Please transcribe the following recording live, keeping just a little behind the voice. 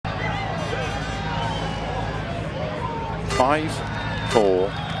5, 4,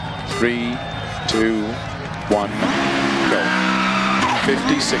 3, 2, 1, go.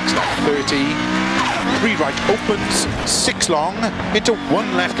 56 left, 30, 3 right opens, 6 long, into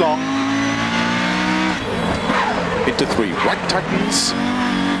 1 left long, into 3 right tightens,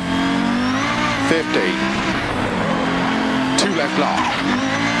 50, 2 left long,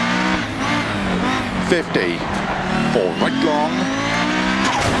 50, 4 right long,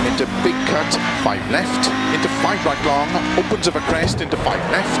 into big cut, 5 left, into 5 right long, opens of a crest, into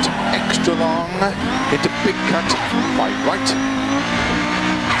 5 left, extra long, into big cut, 5 right,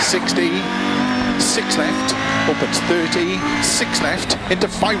 60, 6 left, opens 30, 6 left, into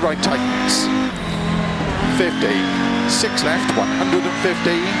 5 right tightens, 50, 6 left, 150,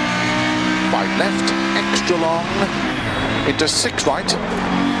 5 left, extra long, into 6 right,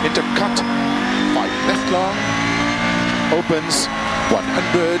 into cut, 5 left long, opens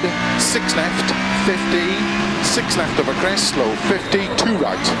 100, 6 left, 50, 6 left of a crest, slow 50, 2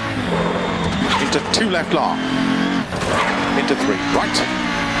 right, into 2 left long, into 3 right,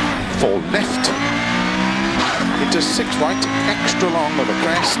 4 left, into 6 right, extra long of a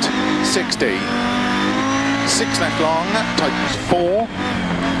crest, 60, 6 left long, tightens 4,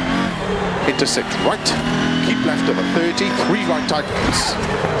 into 6 right, keep left of a 30, 3 right tightens,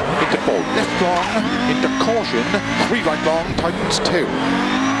 into 4 left long, into caution, 3 right long, tightens 2,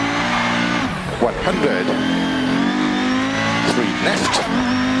 100, 3 left,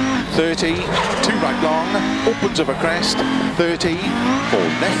 30, 2 right long, opens of a crest, 30, 4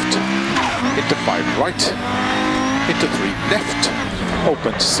 left, into 5 right, into 3 left,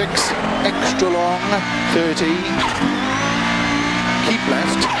 opens 6, extra long, 30, keep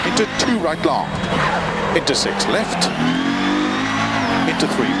left, into 2 right long, into 6 left, into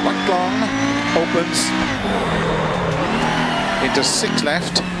 3 right long, opens, into 6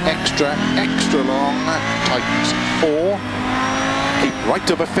 left, extra long, tightens 4, keep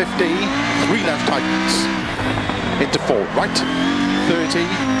right over 50, 3 left tightens, into 4 right, 30,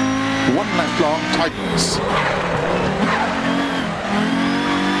 1 left long, tightens,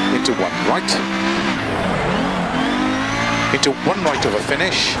 into 1 right, into 1 right over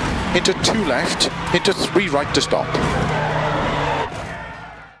finish, into 2 left, into 3 right to stop.